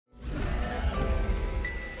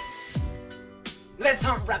Let's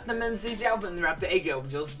unwrap the MC's album and wrap the egg up.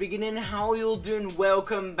 Just beginning, how you doing?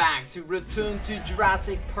 Welcome back to Return to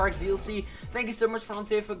Jurassic Park DLC. Thank you so much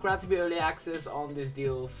Frontier for glad to be early access on this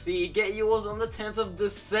DLC. Get yours on the 10th of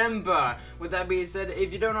December. With that being said,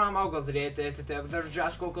 if you don't know, I'm Algo today. There's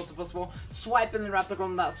Jurassic content possible. Swipe in the wrap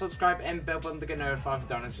on that subscribe and bell button to get notified of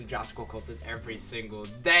downloads of Jurassic content every single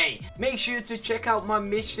day. Make sure to check out my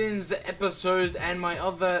missions episodes and my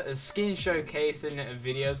other skin showcasing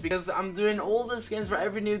videos because I'm doing all the skins for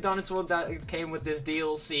every new dinosaur that came with this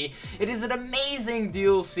DLC. It is an amazing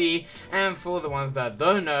DLC, and for the ones that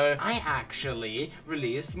don't know, I actually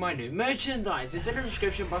released my new merchandise. It's in the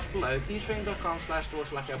description box below,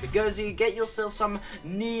 teespring.com/store/lbgozy. Get yourself some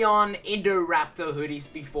neon Indoraptor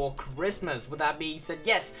hoodies before Christmas. With that being said,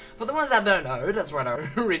 yes, for the ones that don't know, that's what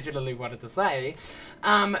I originally wanted to say.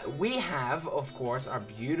 We have, of course, our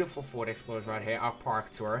beautiful Ford Explorers right here, our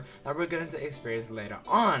park tour that we're going to experience later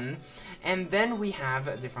on. And then we have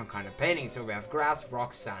a different kind of paintings. So we have grass,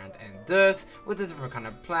 rock, sand, and dirt with the different kind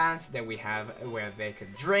of plants. Then we have where they can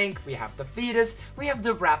drink. We have the fetus. We have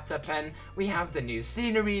the raptor pen. We have the new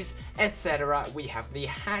sceneries, etc. We have the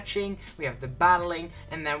hatching. We have the battling,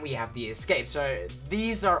 and then we have the escape. So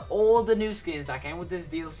these are all the new skins that came with this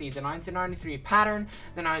DLC. The 1993 pattern,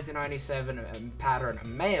 the 1997 pattern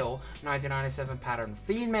male, 1997 pattern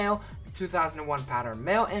female, 2001 pattern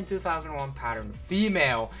male, and 2001 pattern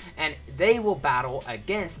female, and they will battle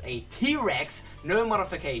against a T-Rex, no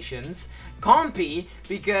modifications, Compy,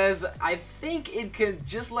 because I think it could,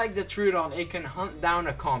 just like the Trudon, it can hunt down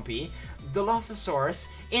a Compy, Dilophosaurus,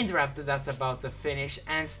 Indoraptor that's about to finish,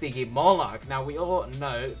 and Sticky Moloch. Now we all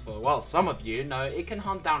know, well, some of you know, it can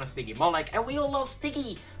hunt down a Sticky Moloch, and we all love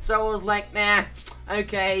Sticky, so I was like, nah,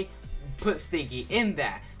 okay, put Sticky in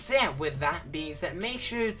there. So yeah, with that being said, make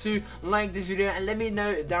sure to like this video and let me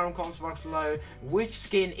know down in the comments box below which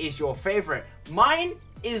skin is your favorite. Mine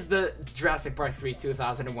is the Jurassic Park 3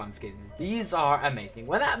 2001 skins. These are amazing.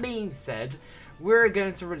 With that being said, we're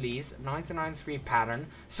going to release 1993 pattern.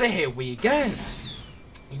 So here we go.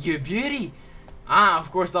 You beauty. Ah,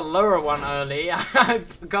 of course the lower one only. I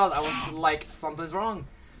forgot, I was like, something's wrong.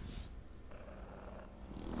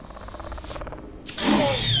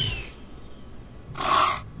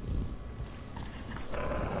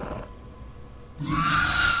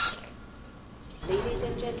 Ladies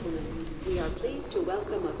and gentlemen, we are pleased to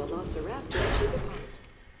welcome a Velociraptor to the park.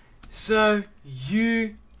 So,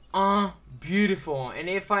 you are beautiful. And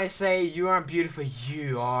if I say you are beautiful,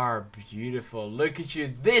 you are beautiful. Look at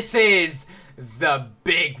you. This is the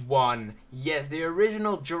big one. Yes, the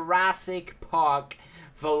original Jurassic Park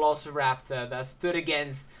Velociraptor that stood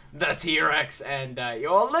against the T-Rex, and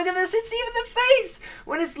yo, look at this, it's even the face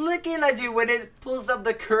when it's looking at you, when it pulls up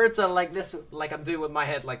the curtain like this, like I'm doing with my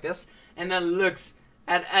head like this, and then looks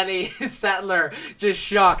at Ellie Sattler just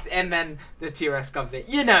shocked, and then the T-Rex comes in.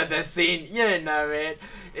 You know the scene, you know it.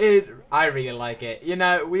 I really like it. You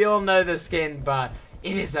know, we all know the skin, but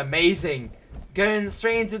it is amazing. Going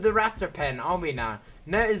straight into the raptor pen, aren't we now?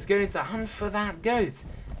 Nert is going to hunt for that goat.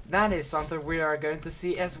 That is something we are going to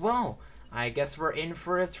see as well. I guess we're in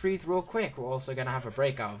for a treat real quick. We're also going to have a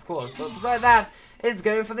breakout, of course. But beside that, it's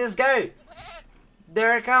going for this goat.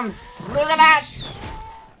 There it comes. Look at that.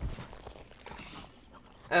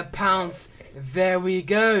 A pounce. There we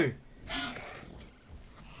go.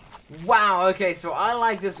 Wow, okay, so I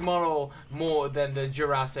like this model more than the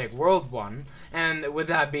Jurassic World one. And with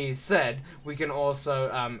that being said, we can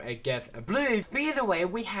also get a blue. But either way,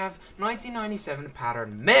 we have 1997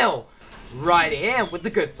 pattern male right here with the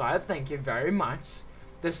good side. Thank you very much.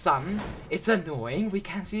 The sun, it's annoying. We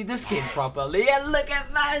can't see the skin properly. And look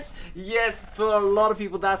at that. Yes, for a lot of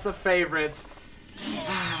people, that's a favorite.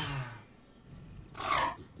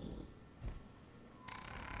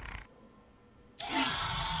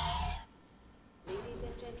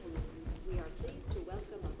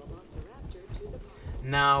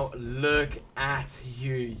 Now look at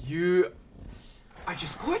you. You are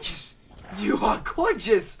just gorgeous. You are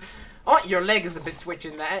gorgeous. Oh, your leg is a bit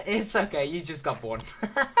twitching there. It's okay. You just got born.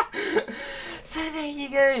 So there you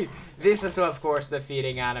go. This is of course the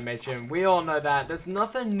feeding animation. We all know that. There's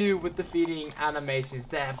nothing new with the feeding animations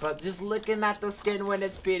there. But just looking at the skin when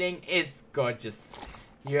it's feeding, it's gorgeous.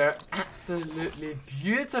 You're absolutely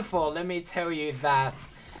beautiful. Let me tell you that.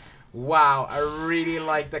 Wow. I really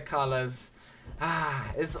like the colors.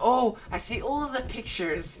 It's all, I see all of the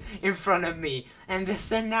pictures in front of me and the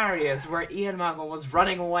scenarios where Ian Malcolm was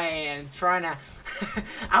running away and trying to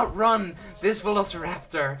outrun this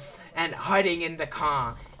Velociraptor and hiding in the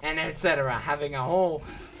car and etc. Having a whole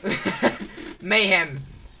mayhem.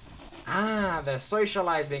 They're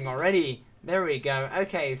socializing already. There we go.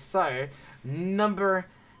 Okay, so number,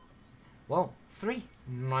 well, 3.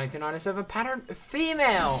 1997 pattern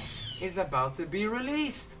female is about to be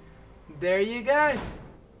released. There you go.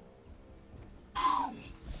 Ah.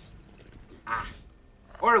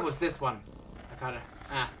 Or it was this one. I kinda,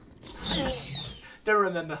 don't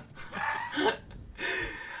remember.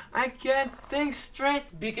 I can't think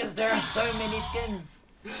straight because there are so many skins.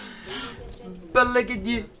 But look at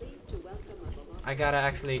you. I gotta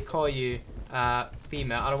actually call you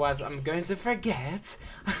female, otherwise I'm going to forget.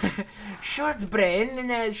 Short brain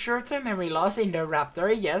and short-term memory loss in the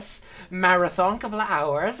Raptor, yes. Marathon, couple of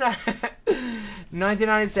hours.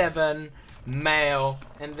 1997, male.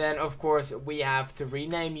 And then, of course, we have to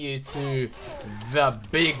rename you to the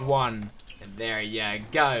big one. And there you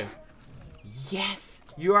go. Yes,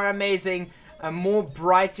 you are amazing. A more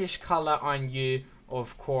brightish color on you,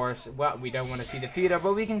 of course. Well, we don't want to see the feeder,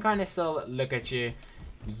 but we can kind of still look at you.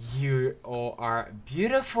 You all are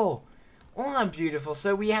beautiful. All are beautiful.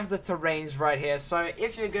 So we have the terrains right here. So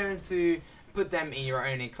if you're going to put them in your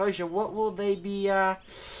own enclosure, what will they be?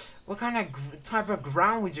 What kind of type of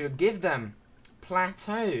ground would you give them?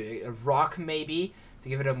 Plateau, a rock maybe, to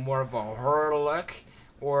give it a more of a hard look,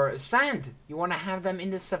 or sand. You want to have them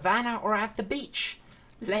in the savannah or at the beach?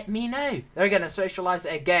 Let me know. They're gonna socialize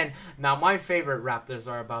again. Now my favorite raptors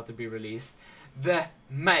are about to be released. The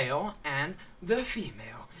male and the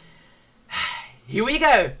female. Here we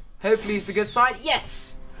go. Hopefully it's the good side.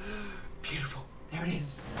 Yes! Beautiful. There it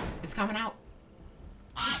is. It's coming out.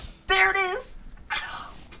 There it is!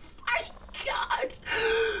 Oh my god!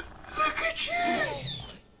 Look at you!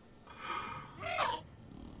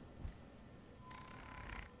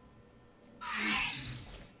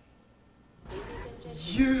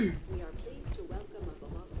 You! We are pleased to welcome a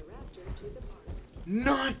Velociraptor to the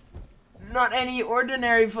park. Not any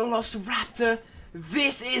ordinary Velociraptor.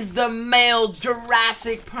 This is the male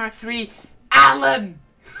Jurassic Park 3 Alan.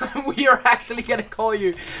 We are actually gonna call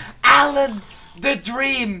you Alan, the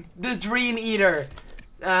Dream Eater.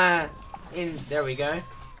 There we go.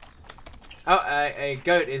 Oh, a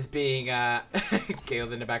goat is being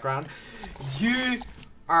killed in the background. You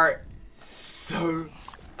are so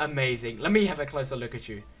amazing. Let me have a closer look at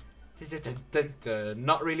you.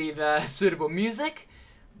 Not really the suitable music.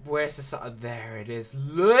 Where's the sun? There it is.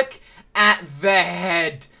 Look at the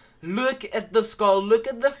head. Look at the skull. Look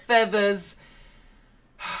at the feathers.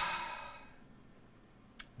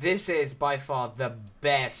 This is by far the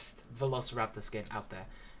best Velociraptor skin out there.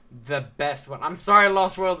 The best one. I'm sorry,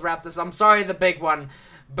 Lost World Raptors. I'm sorry, the big one.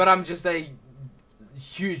 But I'm just a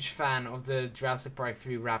huge fan of the Jurassic Park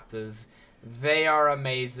 3 Raptors. They are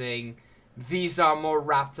amazing. These are more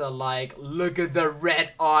raptor-like. Look at the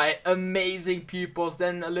red eye. Amazing pupils.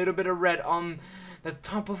 Then a little bit of red on the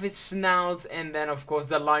top of its snout. And then, of course,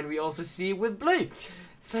 the line we also see with blue.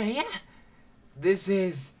 So, yeah. This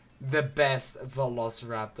is the best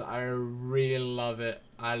Velociraptor. I really love it.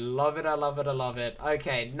 I love it, I love it, I love it.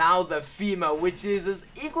 Okay, now the female, which is as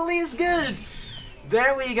equally as good.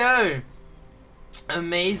 There we go.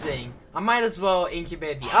 Amazing. I might as well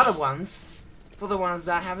incubate the other ones for the ones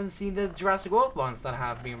that haven't seen the Jurassic World ones that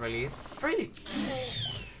have been released freely.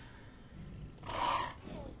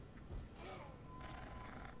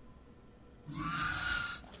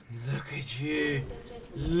 Look at you.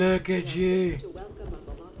 Look at you.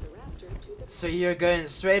 So you're going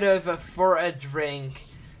straight over for a drink.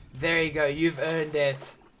 There you go. You've earned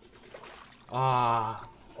it. Ah,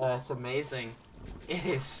 that's amazing. It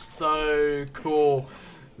is so cool.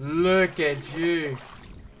 Look at you.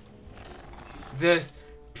 This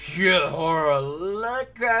pure horror.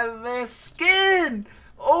 Look at this skin.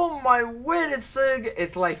 Oh my word, it's so good.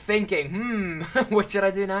 It's like thinking, what should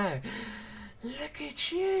I do now? Look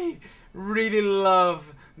at you. Really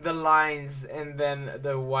love the lines and then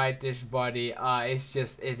the whitish body.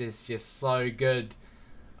 It is just so good.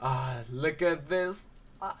 Look at this.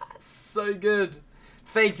 So good.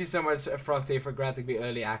 Thank you so much, Frontier, for granting me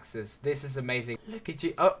early access. This is amazing. Look at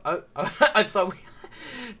you. Oh. I thought we...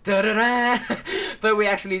 Thought we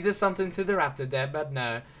actually did something to the raptor there, but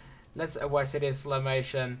no. Let's watch it in slow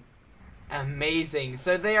motion. Amazing.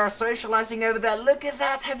 So they are socializing over there. Look at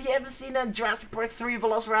that. Have you ever seen a Jurassic Park 3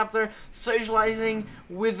 Velociraptor socializing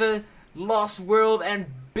with a Lost World and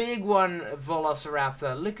big one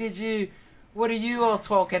Velociraptor? Look at you. What are you all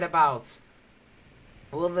talking about?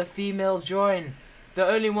 Will the female join? The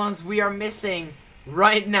only ones we are missing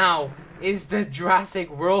right now is the Jurassic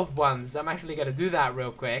World ones. I'm actually going to do that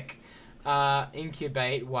real quick.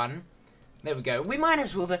 Incubate one. There we go. We might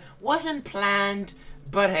as well. Wasn't planned,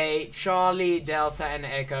 but hey, Charlie, Delta, and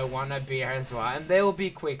Echo want to be here as well. And they will be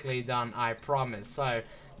quickly done, I promise. So,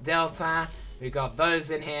 Delta, we got those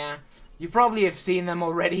in here. You probably have seen them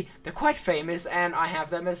already. They're quite famous and I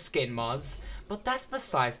have them as skin mods. But that's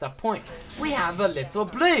besides the point. We have a little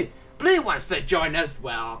Blue. Blue wants to join us.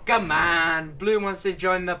 Well, come on. Blue wants to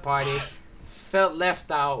join the party. Felt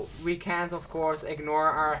left out. We can't, of course,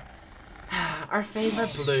 ignore our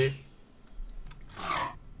favorite Blue.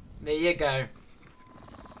 There you go.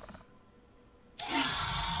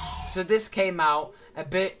 So this came out a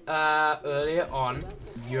bit earlier on.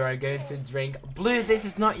 You are going to drink Blue. This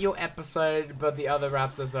is not your episode, but the other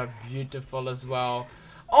raptors are beautiful as well.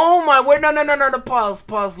 Oh my word, no,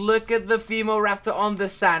 pause. Look at the female raptor on the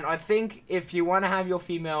sand. I think if you want to have your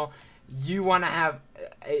female, you want to have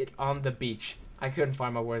it on the beach. I couldn't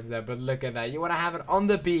find my words there, but look at that. You want to have it on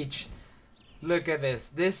the beach. Look at this.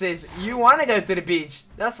 This is, you want to go to the beach.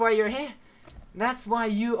 That's why you're here. That's why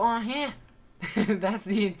you are here. That's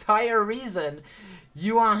the entire reason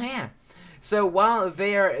you are here. So while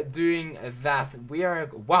they are doing that, we are,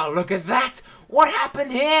 wow, look at that. What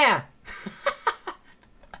happened here?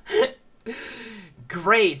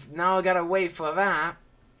 Great. Now I gotta wait for that.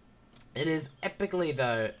 It is epically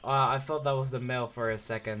though. I thought that was the male for a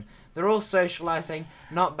second. They're all socializing,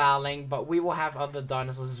 not battling, but we will have other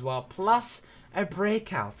dinosaurs as well, plus a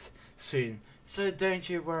breakout soon. So don't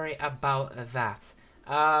you worry about that.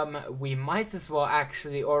 We might as well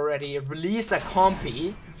actually already release a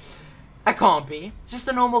compy. A compy, just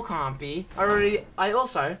a normal compy. I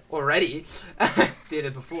also already did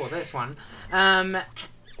it before this one.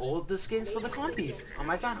 All the skins for the compies on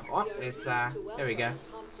my channel. Oh, it's there we go.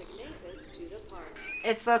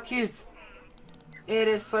 It's so cute. It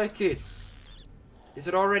is so cute. Is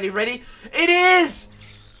it already ready? It is!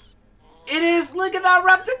 It is! Look at that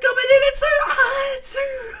raptor coming in! It's so...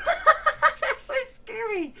 That's so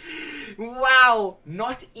scary! Wow!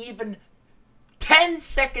 Not even 10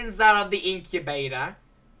 seconds out of the incubator.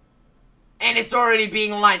 And it's already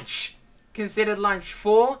being lunch. Considered lunch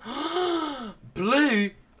for... Blue?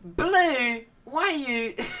 Blue? Why are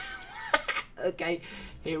you... Okay,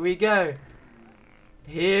 here we go.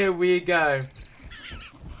 Here we go.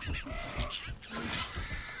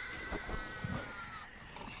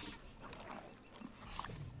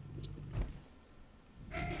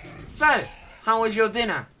 So, how was your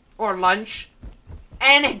dinner? Or lunch?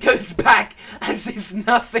 And it goes back as if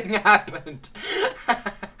nothing happened.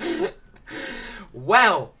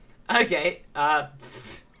 Well, okay,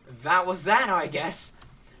 that was that, I guess.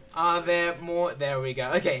 Are there more? There we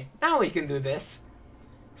go. Okay, now we can do this.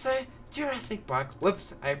 So, Jurassic Park.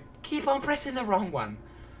 Whoops, I keep on pressing the wrong one.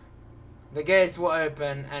 The gates will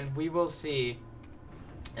open and we will see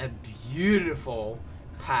a beautiful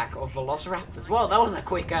pack of Velociraptors. Well, that was a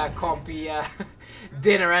quick compy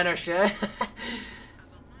dinner and a show.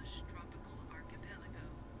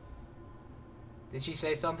 Did she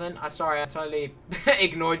say something? I'm sorry, I totally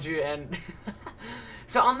ignored you. And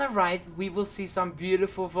so on the right, we will see some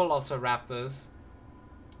beautiful Velociraptors.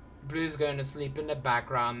 Blue's going to sleep in the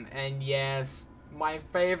background. And yes, my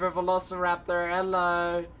favorite Velociraptor.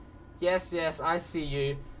 Hello. Yes, I see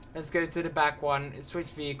you. Let's go to the back one. Switch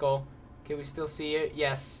vehicle. Can we still see you?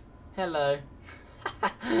 Yes. Hello.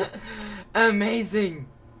 Amazing.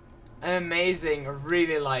 Amazing. I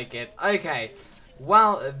really like it. Okay.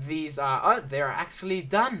 Well, these are... Oh, they're actually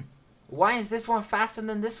done. Why is this one faster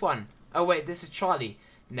than this one? Oh, wait. This is Charlie.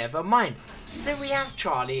 Never mind. So we have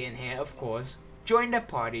Charlie in here, of course. Join the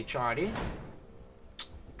party, Charlie.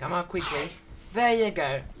 Come on, quickly. There you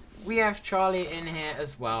go. We have Charlie in here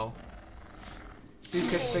as well. Who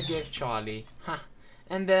could forgive Charlie? Huh.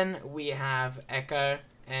 And then we have Echo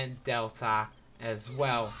and Delta as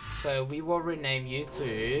well. So we will rename you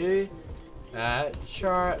to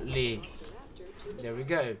Charlie. There we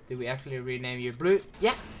go. Did we actually rename you Blue?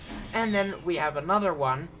 Yeah. And then we have another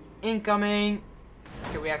one incoming.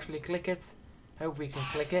 Can we actually click it? Hope we can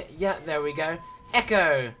click it. Yeah, there we go.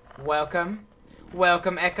 Echo. Welcome.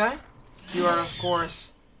 Welcome, Echo. You are, of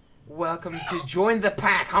course, welcome to join the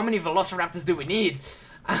pack. How many Velociraptors do we need?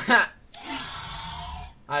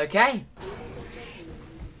 Okay.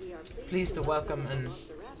 Pleased to welcome an...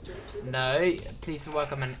 No. Pleased to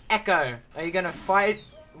welcome an Echo. Are you going to fight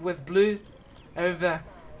with Blue over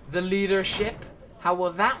the leadership? How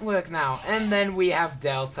will that work now? And then we have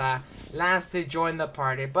Delta. Last to join the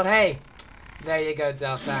party. But hey, there you go,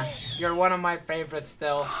 Delta. You're one of my favorites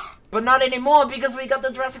still. But not anymore because we got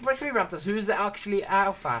the Jurassic Park 3 Raptors. Who's actually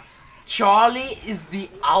alpha? Charlie is the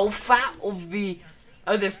alpha of the...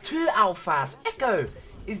 Oh, there's two alphas. Echo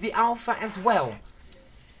is the alpha as well.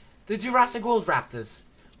 The Jurassic World Raptors.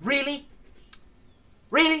 Really?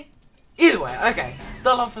 Really? Either way, okay.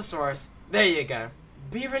 Dilophosaurus. There you go.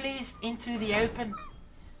 Be released into the open.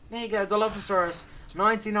 There you go, Dilophosaurus.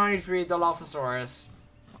 1993 Dilophosaurus.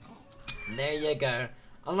 There you go.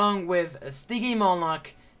 Along with a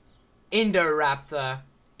Stygimoloch, Indoraptor,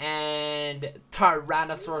 and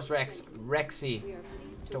Tyrannosaurus Rex, Rexy,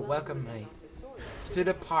 to welcome me to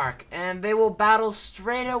the park. And they will battle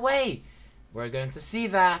straight away. We're going to see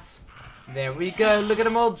that. There we go. Look at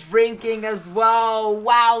them all drinking as well.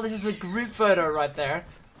 Wow, this is a group photo right there.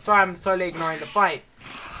 Sorry, I'm totally ignoring the fight.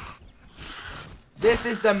 This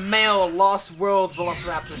is the male Lost World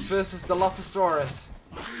Velociraptor versus the Dilophosaurus.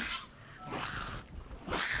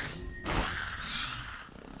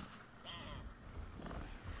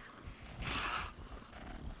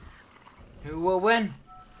 Who will win?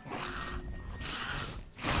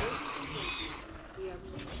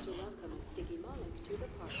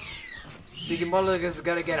 Stygimoloch is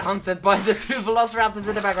gonna get hunted by the two Velociraptors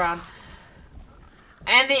in the background.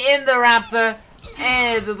 And the Indoraptor.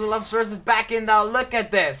 And the Dilophosaurus is back in now. Look at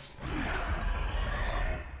this.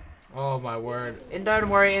 Oh my word. And don't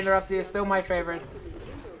worry, Indoraptor is still my favorite.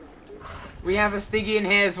 We have a Stiggy in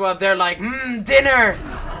here as well. They're like, dinner!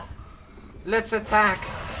 Let's attack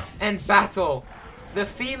and battle. The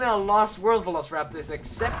female Lost World Velociraptor is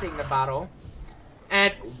accepting the battle.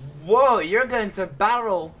 And, whoa, you're going to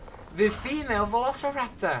battle the female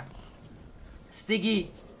Velociraptor. Stiggy,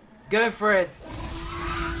 go for it.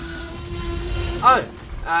 Oh,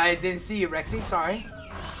 I didn't see you, Rexy, sorry.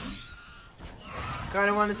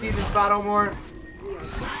 Kinda want to see this battle more.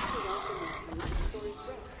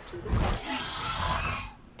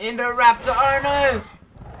 Indoraptor, oh no!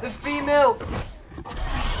 The female!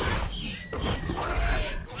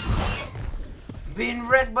 Being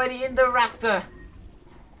wrecked by the Indoraptor.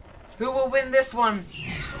 Who will win this one?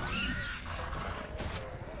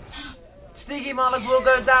 Stygimoloch will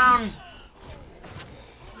go down.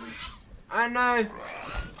 I know.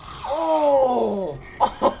 Oh!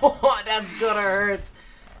 Oh, that's gonna hurt.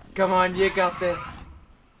 Come on, you got this.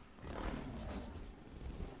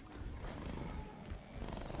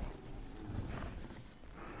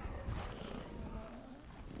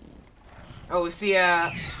 Oh, see,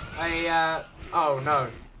 oh no.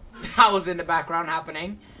 That was in the background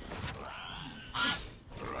happening.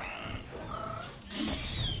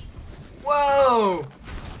 Whoa!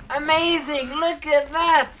 Amazing! Look at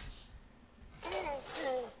that!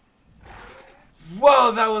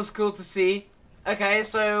 Whoa, that was cool to see. Okay,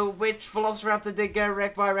 so which Velociraptor did get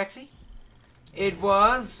wrecked by Rexy? It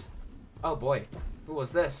was... Oh boy, who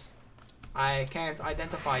was this? I can't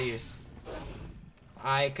identify you.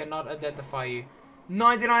 I cannot identify you.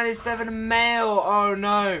 1997 male, oh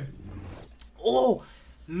no. Oh,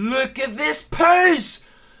 look at this pose!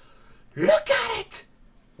 Look at it!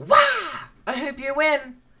 Wow! I hope you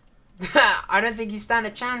win. I don't think you stand a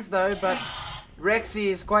chance though, but Rexy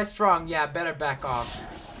is quite strong. Yeah, better back off.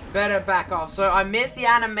 Better back off. So I missed the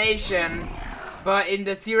animation, but in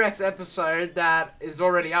the T-Rex episode that is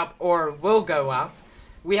already up or will go up,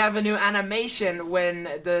 we have a new animation when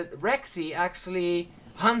the Rexy actually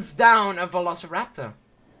hunts down a Velociraptor.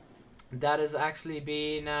 That has actually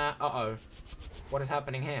been, uh-oh. What is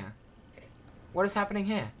happening here? What is happening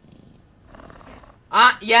here?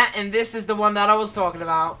 Ah, yeah, and this is the one that I was talking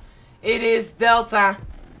about. It is Delta.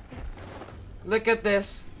 Look at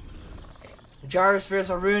this. Gyrospheres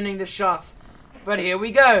are ruining the shot. But here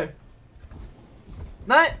we go.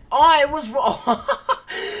 No, oh, it was wrong.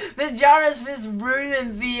 The gyrospheres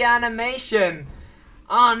ruined the animation.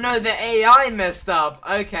 Oh no, the AI messed up.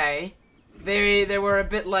 Okay. They were a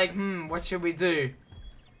bit like, what should we do?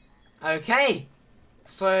 Okay.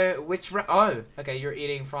 So, which... Oh, okay, you're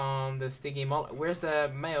eating from the Stygimoloch. Where's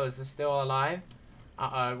the male? Is it still alive?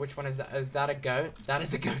 Uh-oh, which one is that? Is that a goat? That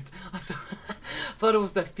is a goat. I thought it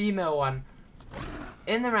was the female one.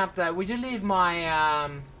 Indoraptor, would you leave my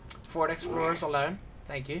Ford Explorers alone?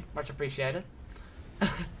 Thank you. Much appreciated.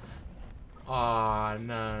 Oh,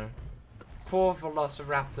 no. Poor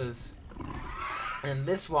Velociraptors. And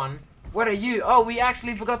this one... What are you? Oh, we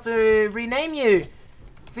actually forgot to rename you.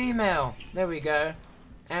 Female. There we go.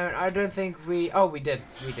 And I don't think we... Oh, we did.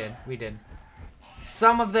 We did.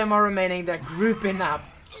 Some of them are remaining. They're grouping up.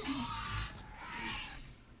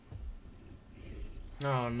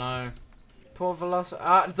 Oh, no. Poor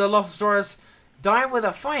Dilophosaurus dying with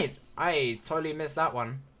a fight. I totally missed that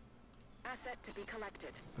one. Asset to be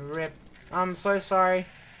collected. Rip. I'm so sorry.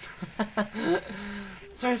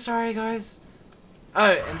 So sorry, guys.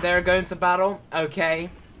 Oh, and they're going to battle? Okay.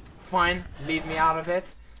 Fine. Leave me out of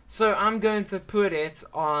it. So I'm going to put it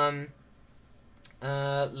on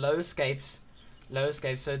low escapes. Low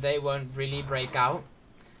escapes so they won't really break out.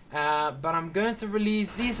 But I'm going to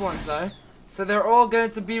release these ones though. So they're all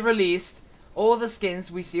going to be released. All the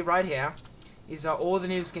skins we see right here. These are all the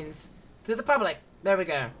new skins to the public. There we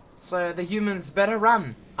go. So the humans better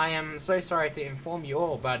run. I am so sorry to inform you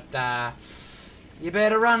all, but you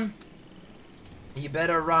better run. You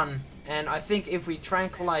better run. And I think if we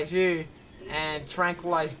tranquilize you and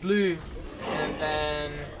tranquilize Blue, and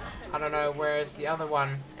then I don't know where's the other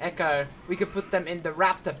one, Echo, we could put them in the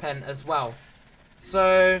raptor pen as well.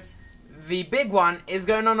 So the big one is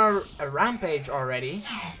going on a rampage already.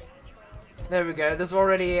 There we go. There's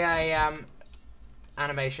already a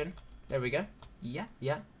animation. There we go. Yeah,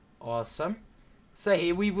 yeah. Awesome. So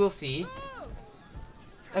here we will see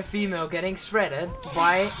a female getting shredded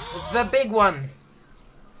by the big one.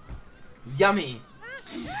 Yummy.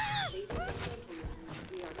 Ladies and gentlemen,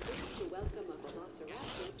 we are pleased to welcome a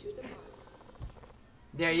Velociraptor to the park.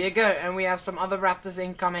 There you go. And we have some other raptors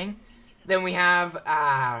incoming. Then we have,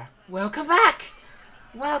 welcome back.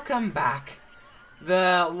 Welcome back.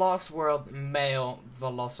 The Lost World male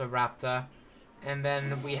Velociraptor. And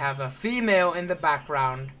then we have a female in the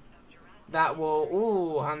background that will,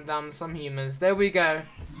 ooh, hunt down some humans. There we go.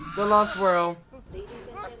 The Lost World. Ladies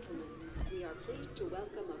and gentlemen, we are pleased to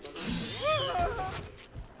welcome a Velociraptor.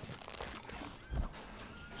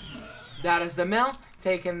 That is the male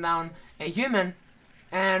taking down a human.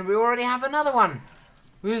 And we already have another one.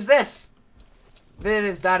 Who's this?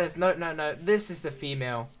 That is, no. This is the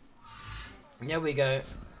female. There we go.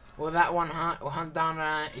 Will that one hunt down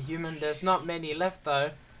a human? There's not many left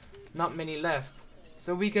though. Not many left.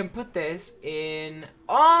 So we can put this in...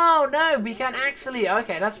 Oh no, we can actually...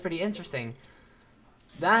 Okay, that's pretty interesting.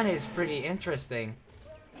 That is pretty interesting.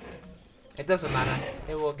 It doesn't matter.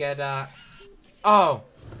 It will get... Oh.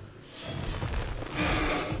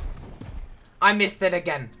 I missed it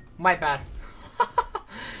again. My bad.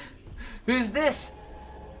 Who's this?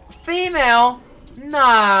 Female?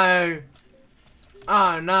 No.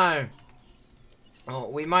 Oh no. Oh,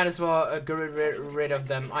 we might as well get rid of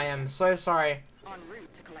them. I am so sorry. En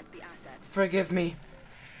route to collect the asset. Forgive me.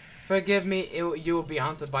 Forgive me. You will be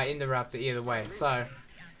hunted by Indoraptor either way. So,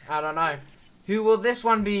 I don't know. Who will this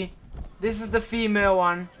one be? This is the female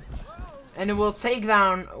one. And it will take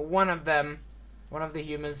down one of them. One of the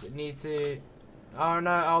humans need to... Oh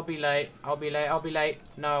no, I'll be late. I'll be late. I'll be late.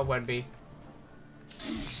 No, I won't be.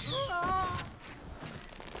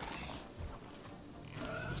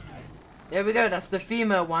 There we go. That's the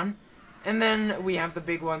female one. And then we have the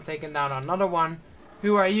big one taking down another one.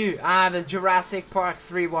 Who are you? Ah, the Jurassic Park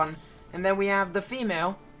 3 one. And then we have the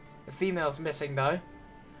female. The female's missing though.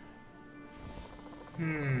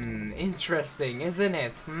 Interesting, isn't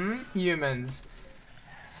it? Humans.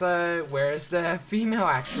 So, where's the female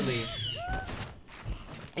actually?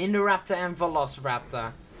 Indoraptor and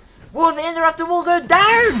Velociraptor. Well, the Indoraptor will go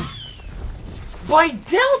down! By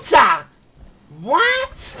Delta!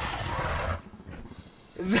 What?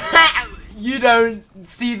 That, you don't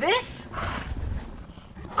see this?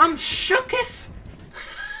 I'm shooketh.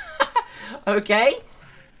 Okay.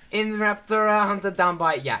 Indoraptor hunted down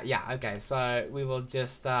by... Yeah, okay. So, we will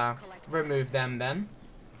just remove them then.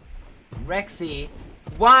 Rexy.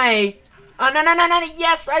 Why? Oh, no.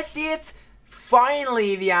 Yes, I see it.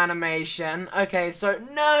 Finally, the animation. Okay, so,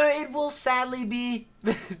 no, it will sadly be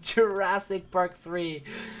the Jurassic Park 3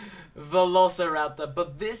 Velociraptor.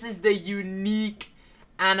 But this is the unique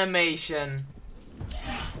animation.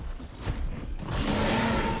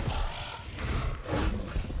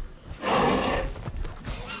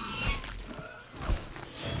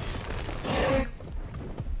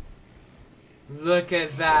 Look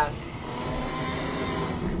at that.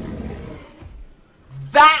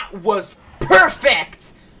 That was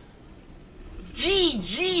perfect!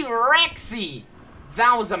 GG Rexy!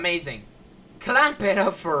 That was amazing. Clamp it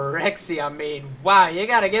up for Rexy. I mean, wow, you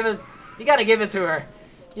gotta give it to her.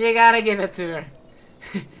 You gotta give it to her.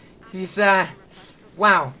 He's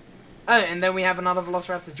wow. Oh, and then we have another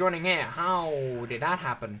Velociraptor joining here. How did that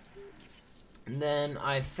happen? And then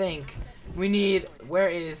I think we need... Where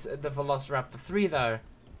is the Velociraptor 3 though?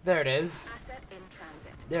 There it is. Asset in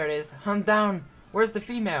transit. There it is. Hunt down. Where's the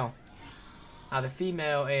female? Ah, the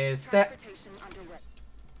female is there. Transportation underway.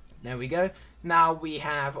 There we go. Now we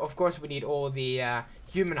have... Of course we need all the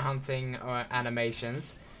human hunting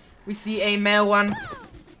animations. We see a male one.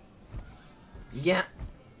 Yeah.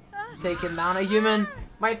 Taking down a human.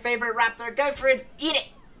 My favorite raptor. Go for it. Eat it.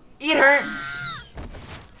 Eat her.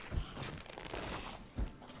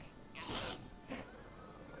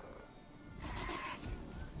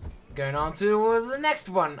 Going on to the next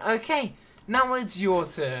one. Okay, now it's your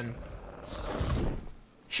turn.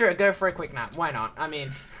 Sure, go for a quick nap. Why not? I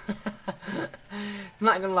mean,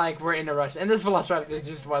 not gonna like we're in a rush. And this Velociraptor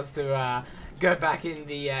just wants to go back in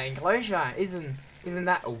the enclosure. Isn't Isn't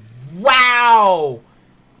that... Wow!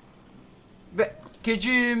 But could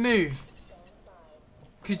you move?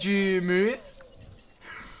 Could you move?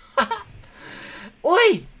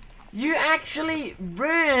 Oi! You actually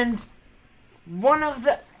ruined one of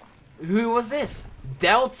the... Who was this?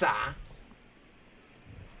 Delta?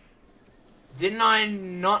 Didn't I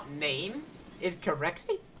not name it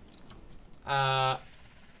correctly? I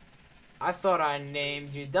thought I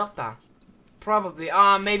named you Delta. Probably.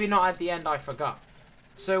 Maybe not at the end, I forgot.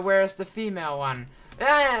 So where's the female one?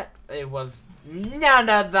 It was... No,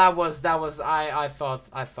 that was... I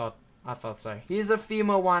thought so. Here's a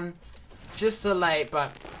female one. Just so late,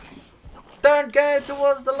 but... Don't go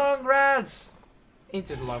towards the long grass!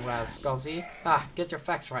 Into the long grass, Gozzy. Get your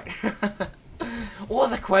facts right. All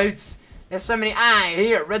the quotes! There's so many...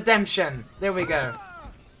 Here, redemption! There we go.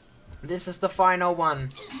 This is the final one.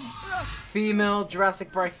 Female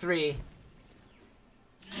Jurassic Park 3.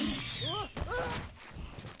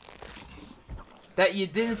 That you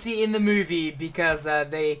didn't see in the movie because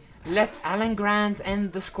they let Alan Grant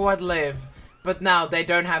and the squad live. But now they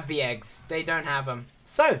don't have the eggs. They don't have them.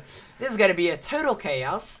 So, this is going to be a total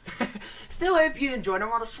chaos. Still hope you enjoyed. I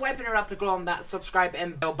want to swipe interrupt to on that subscribe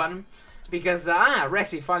and bell button. Because,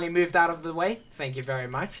 Rexy finally moved out of the way. Thank you very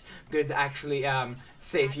much. Good to actually,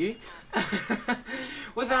 save you.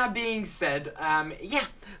 With that being said, yeah,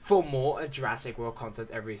 for more Jurassic World content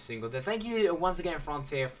every single day. Thank you once again,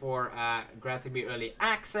 Frontier, for granting me early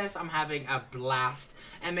access. I'm having a blast.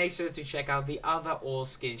 And make sure to check out the other all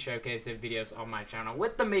skin showcase videos on my channel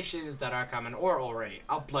with the missions that are coming or already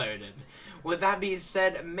uploaded. With that being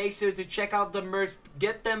said, make sure to check out the merch.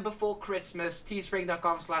 Get them before Christmas.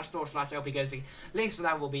 teespring.com/store/LPGozy. Links to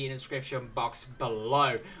that will be in the description box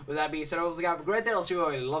below. With that being said, I also have a great day. I'll see you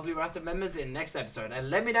all lovely Raptor members in the next episode. And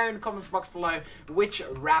let me know in the comments box below which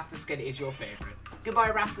Raptor skin is your favorite.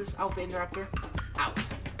 Goodbye, Raptors. Alpha Interruptor. Out.